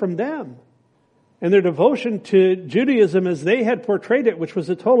away from them and their devotion to Judaism as they had portrayed it, which was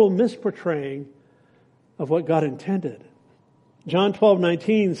a total misportraying of what God intended. John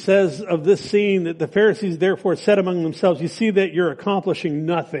 12:19 says of this scene that the Pharisees therefore said among themselves, "You see that you're accomplishing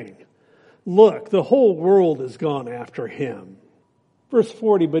nothing. Look, the whole world has gone after him." Verse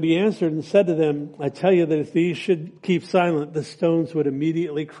 40, but he answered and said to them, "I tell you that if these should keep silent, the stones would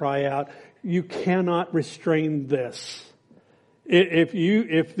immediately cry out. You cannot restrain this.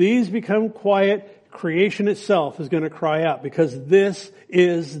 If these become quiet, creation itself is going to cry out, because this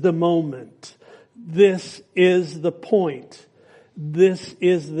is the moment. This is the point. This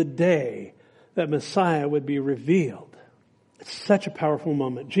is the day that Messiah would be revealed." It's such a powerful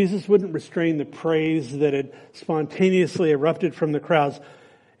moment. Jesus wouldn't restrain the praise that had spontaneously erupted from the crowds.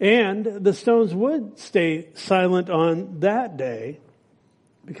 And the stones would stay silent on that day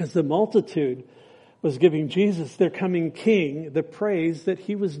because the multitude was giving Jesus, their coming king, the praise that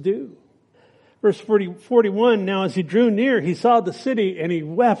he was due. Verse 41, now as he drew near, he saw the city and he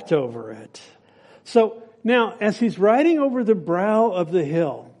wept over it. So now, as he's riding over the brow of the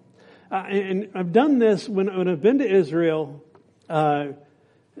hill, and I've done this when I've been to Israel,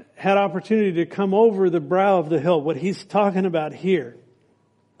 had opportunity to come over the brow of the hill, what he's talking about here,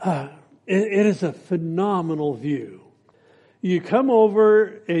 it is a phenomenal view. You come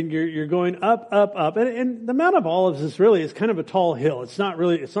over and you're going up, up, up, and the Mount of Olives is kind of a tall hill. It's not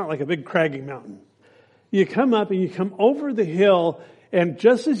like a big craggy mountain. You come up and you come over the hill, and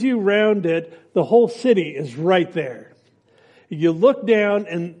just as you round it, the whole city is right there. You look down,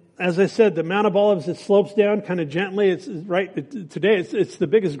 and as I said, the Mount of Olives, it slopes down kind of gently. It's right today. It's the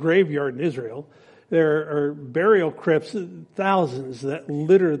biggest graveyard in Israel. There are burial crypts, thousands that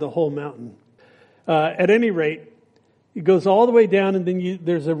litter the whole mountain. At any rate, it goes all the way down, and then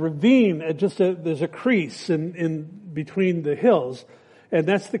there's a ravine. There's a crease in between the hills, and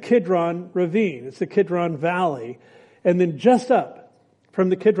that's the Kidron ravine. It's the Kidron Valley, and then just up from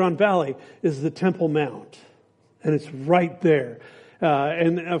the Kidron Valley is the Temple Mount, and it's right there.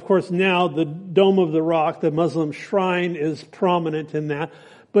 And of course now the Dome of the Rock, the Muslim shrine, is prominent in that.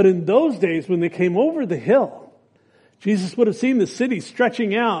 But in those days when they came over the hill, Jesus would have seen the city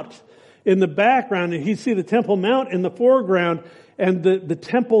stretching out in the background, and he'd see the Temple Mount in the foreground and the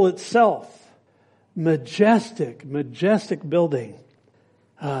temple itself. Majestic building.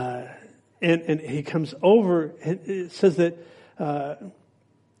 And he comes over, and it says that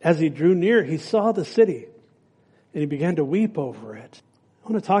as he drew near, he saw the city. And he began to weep over it.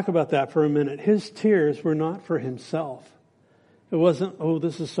 I want to talk about that for a minute. His tears were not for himself. It wasn't, oh,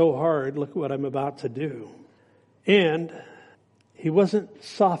 this is so hard, look what I'm about to do. And he wasn't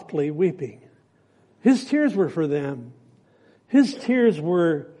softly weeping. His tears were for them. His tears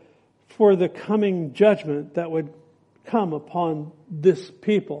were for the coming judgment that would come upon this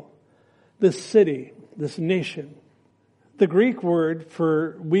people, this city, this nation. The Greek word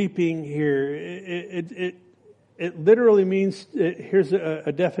for weeping here, it literally means, here's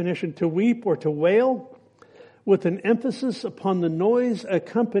a definition, to weep or to wail with an emphasis upon the noise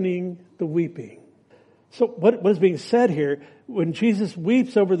accompanying the weeping. So what is being said here, when Jesus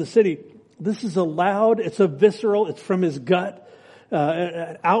weeps over the city, this is a loud, it's a visceral, it's from his gut,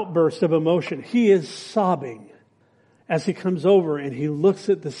 an outburst of emotion. He is sobbing as he comes over and he looks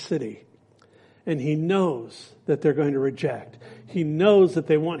at the city. And he knows that they're going to reject. He knows that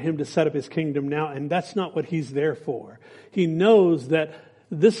they want him to set up his kingdom now, and that's not what he's there for. He knows that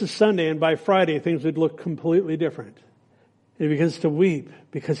this is Sunday, and by Friday things would look completely different. And he begins to weep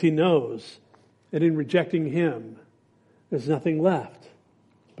because he knows that in rejecting him, there's nothing left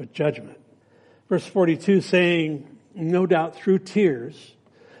but judgment. Verse 42 saying, no doubt through tears.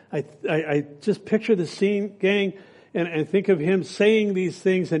 I just picture the scene, gang, and think of him saying these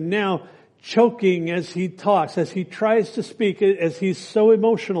things, and now choking as he talks, as he tries to speak, as he's so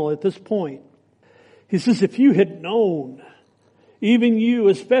emotional at this point. He says, if you had known, even you,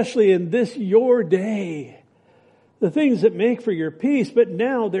 especially in this your day, the things that make for your peace, but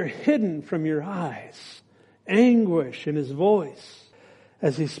now they're hidden from your eyes. Anguish in his voice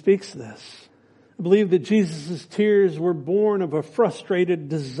as he speaks this. I believe that Jesus' tears were born of a frustrated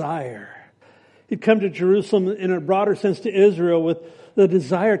desire. He'd come to Jerusalem in a broader sense to Israel with the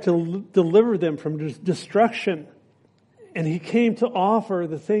desire to deliver them from destruction. And he came to offer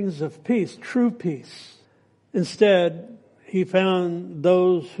the things of peace, true peace. Instead, he found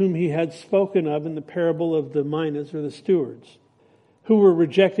those whom he had spoken of in the parable of the minas or the stewards, who were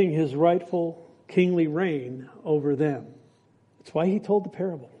rejecting his rightful kingly reign over them. That's why he told the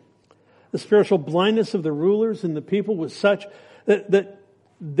parable. The spiritual blindness of the rulers and the people was such that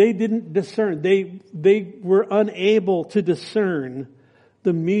they didn't discern. They were unable to discern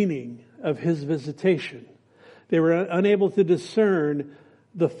the meaning of his visitation. They were unable to discern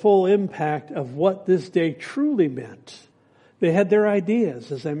the full impact of what this day truly meant. They had their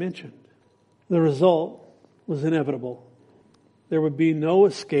ideas, as I mentioned. The result was inevitable. There would be no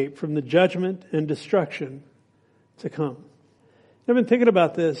escape from the judgment and destruction to come. I've been thinking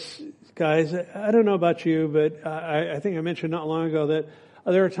about this, guys. I don't know about you, but I think I mentioned not long ago that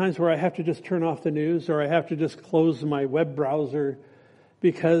there are times where I have to just turn off the news, or I have to just close my web browser,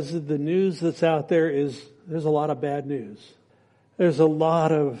 because the news that's out there there's a lot of bad news. There's a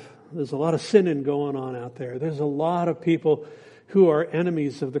lot of sinning going on out there. There's a lot of people who are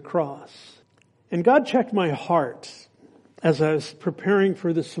enemies of the cross. And God checked my heart as I was preparing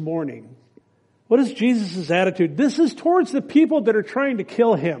for this morning. What is Jesus' attitude? This is towards the people that are trying to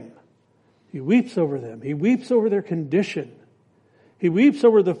kill him. He weeps over them. He weeps over their condition. He weeps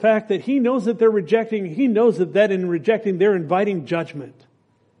over the fact that he knows that they're rejecting. He knows that in rejecting, they're inviting judgment.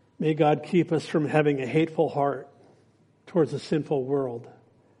 May God keep us from having a hateful heart towards a sinful world.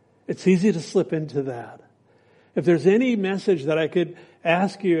 It's easy to slip into that. If there's any message that I could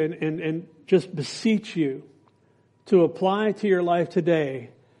ask you and just beseech you to apply to your life today,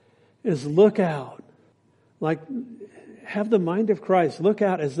 is look out. Like, have the mind of Christ. Look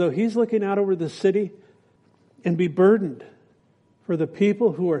out as though he's looking out over the city, and be burdened for the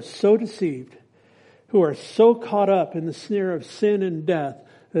people who are so deceived, who are so caught up in the snare of sin and death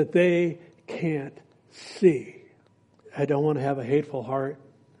that they can't see. I don't want to have a hateful heart.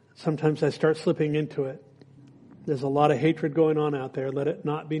 Sometimes I start slipping into it. There's a lot of hatred going on out there. Let it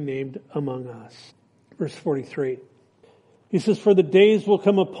not be named among us. Verse 43. He says, for the days will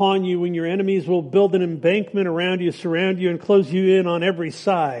come upon you when your enemies will build an embankment around you, surround you, and close you in on every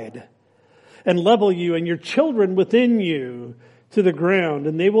side, and level you and your children within you to the ground,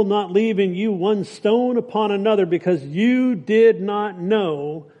 and they will not leave in you one stone upon another, because you did not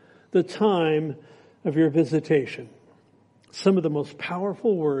know the time of your visitation. Some of the most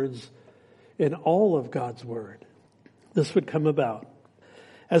powerful words in all of God's Word. This would come about.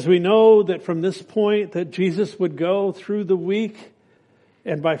 As we know that from this point that Jesus would go through the week,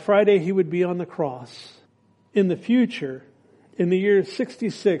 and by Friday he would be on the cross. In the future, in the year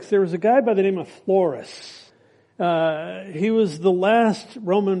 66, there was a guy by the name of Florus. He was the last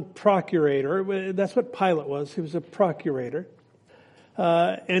Roman procurator. That's what Pilate was. He was a procurator.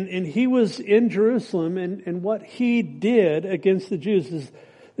 And he was in Jerusalem, and what he did against the Jews is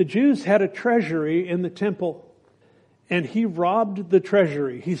the Jews had a treasury in the temple, and he robbed the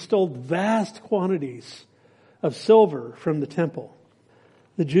treasury. He stole vast quantities of silver from the temple.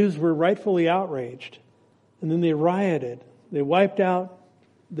 The Jews were rightfully outraged, and then they rioted. They wiped out.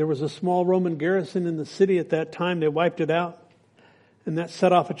 There was a small Roman garrison in the city at that time. They wiped it out. And that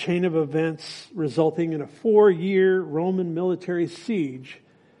set off a chain of events resulting in a 4-year Roman military siege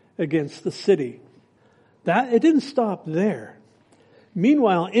against the city. It didn't stop there.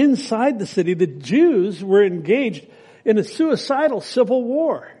 Meanwhile, inside the city, the Jews were engaged in a suicidal civil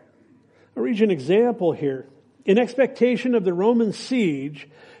war. I'll read you an example here. In expectation of the Roman siege,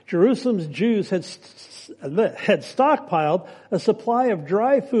 Jerusalem's Jews had stockpiled a supply of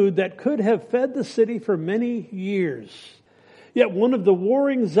dry food that could have fed the city for many years. Yet one of the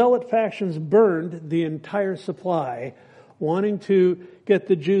warring zealot factions burned the entire supply, wanting to get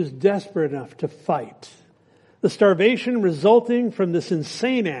the Jews desperate enough to fight. The starvation resulting from this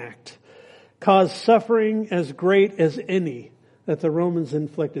insane act caused suffering as great as any that the Romans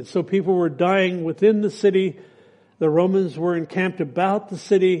inflicted. So people were dying within the city. The Romans were encamped about the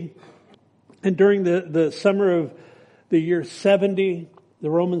city. And during the summer of the year 70, the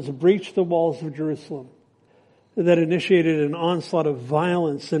Romans breached the walls of Jerusalem. That initiated an onslaught of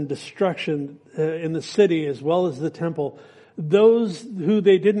violence and destruction in the city as well as the temple. Those who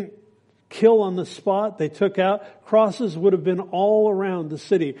they didn't kill on the spot, they took out. Crosses would have been all around the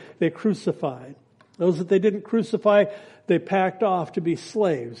city. They crucified. Those that they didn't crucify, they packed off to be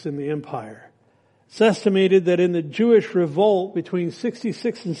slaves in the empire. It's estimated that in the Jewish revolt between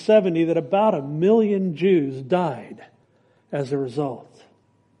 66 and 70 that about 1 million Jews died as a result.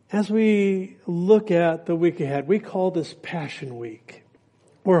 As we look at the week ahead, we call this Passion Week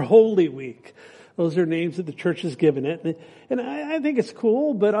or Holy Week. Those are names that the church has given it. And I think it's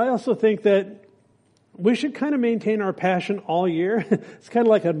cool, but I also think that we should kind of maintain our passion all year. It's kind of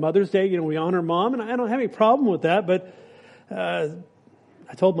like on Mother's Day, we honor Mom, and I don't have any problem with that, but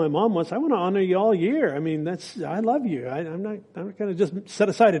I told my mom once, I want to honor you all year. I mean, I love you. I'm not going to just set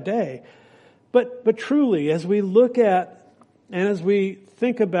aside a day. But truly, as we look at and as we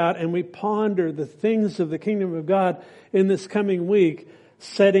think about and we ponder the things of the kingdom of God in this coming week,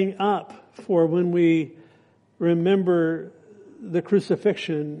 setting up for when we remember the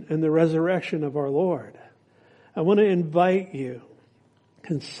crucifixion and the resurrection of our Lord, I want to invite you,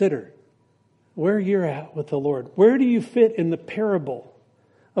 consider where you're at with the Lord. Where do you fit in the parable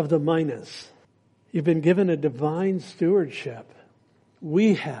of the minas? You've been given a divine stewardship.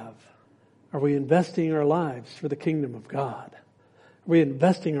 We have. Are we investing our lives for the kingdom of God? Are we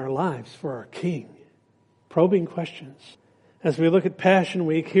investing our lives for our King? Probing questions. As we look at Passion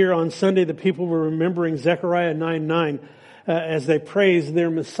Week, here on Sunday, the people were remembering Zechariah 9:9 as they praise their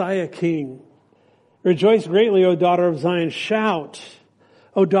Messiah King. Rejoice greatly, O daughter of Zion. Shout,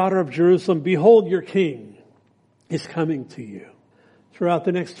 O daughter of Jerusalem. Behold, your King is coming to you. Throughout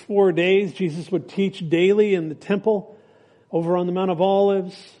the next 4 days, Jesus would teach daily in the temple over on the Mount of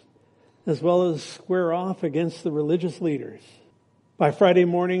Olives, as well as square off against the religious leaders. By Friday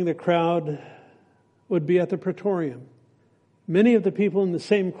morning, the crowd would be at the Praetorium. Many of the people in the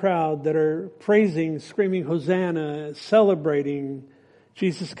same crowd that are praising, screaming Hosanna, celebrating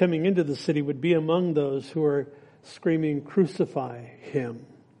Jesus coming into the city would be among those who are screaming, crucify him.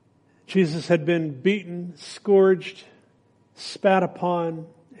 Jesus had been beaten, scourged, spat upon,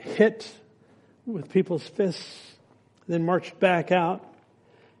 hit with people's fists, then marched back out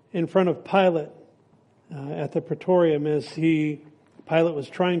in front of Pilate at the Praetorium as Pilate was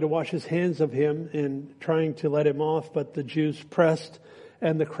trying to wash his hands of him and trying to let him off, but the Jews pressed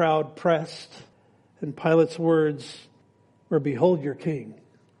and the crowd pressed. And Pilate's words were, behold your King.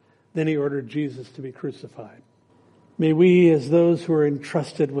 Then he ordered Jesus to be crucified. May we, as those who are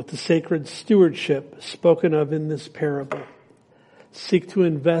entrusted with the sacred stewardship spoken of in this parable, seek to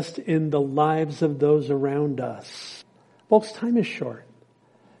invest in the lives of those around us. Folks, time is short.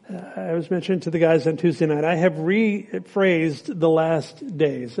 I was mentioning to the guys on Tuesday night, I have rephrased the last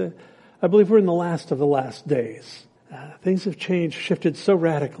days. I believe we're in the last of the last days. Things have changed, shifted so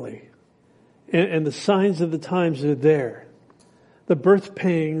radically. And the signs of the times are there. The birth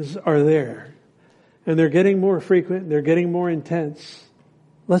pangs are there. And they're getting more frequent. They're getting more intense.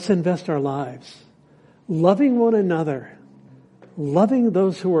 Let's invest our lives. Loving one another. Loving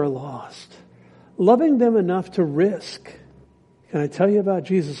those who are lost. Loving them enough to risk. Can I tell you about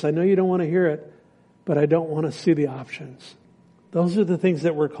Jesus? I know you don't want to hear it, but I don't want to see the options. Those are the things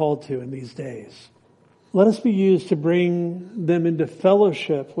that we're called to in these days. Let us be used to bring them into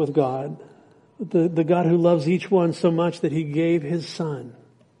fellowship with God, the God who loves each one so much that he gave his Son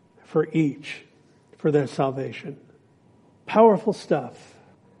for each, for their salvation. Powerful stuff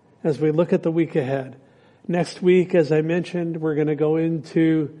as we look at the week ahead. Next week, as I mentioned, we're going to go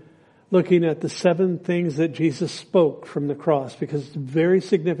into looking at the 7 things that Jesus spoke from the cross, because it's very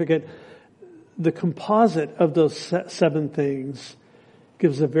significant. The composite of those 7 things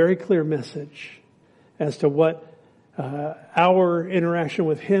gives a very clear message as to what our interaction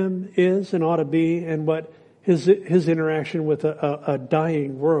with him is and ought to be, and what his interaction with a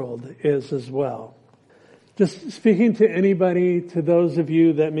dying world is as well. Just speaking to anybody, to those of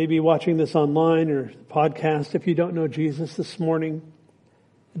you that may be watching this online or podcast, if you don't know Jesus this morning,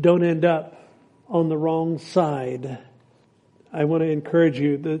 don't end up on the wrong side. I want to encourage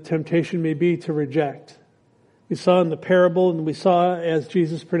you. The temptation may be to reject. We saw in the parable, and we saw as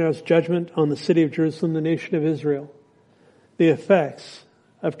Jesus pronounced judgment on the city of Jerusalem, the nation of Israel, the effects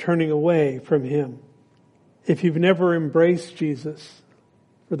of turning away from him. If you've never embraced Jesus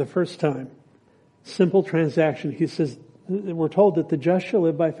for the first time, simple transaction. He says, we're told that the just shall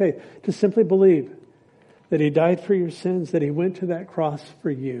live by faith. To simply believe that he died for your sins, that he went to that cross for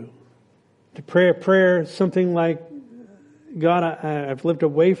you. To pray a prayer, something like, God, I've lived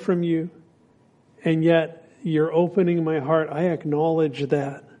away from you, and yet you're opening my heart. I acknowledge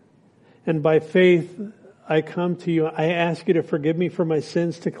that. And by faith, I come to you. I ask you to forgive me for my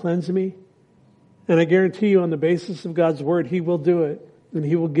sins, to cleanse me. And I guarantee you, on the basis of God's word, he will do it. And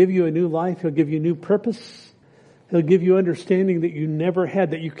he will give you a new life. He'll give you new purpose. He'll give you understanding that you never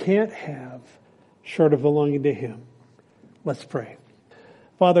had, that you can't have, short of belonging to him. Let's pray.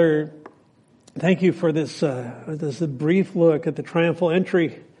 Father, thank you for this brief look at the triumphal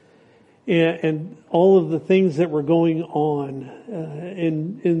entry and all of the things that were going on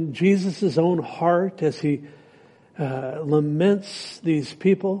in Jesus' own heart as he laments these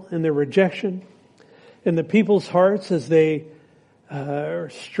people and their rejection, in the people's hearts as they are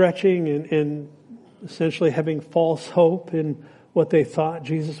stretching and essentially having false hope in what they thought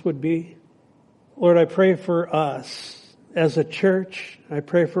Jesus would be. Lord, I pray for us as a church. I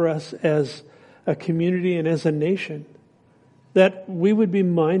pray for us as a community and as a nation, that we would be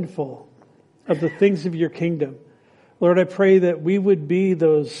mindful of the things of your kingdom. Lord, I pray that we would be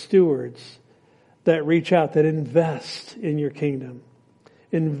those stewards that reach out, that invest in your kingdom.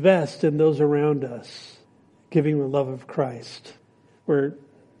 Invest in those around us, giving the love of Christ, where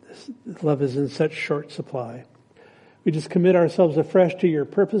love is in such short supply. We just commit ourselves afresh to your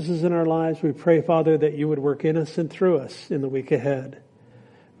purposes in our lives. We pray, Father, that you would work in us and through us in the week ahead.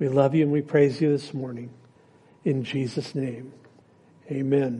 We love you and we praise you this morning. In Jesus' name, amen.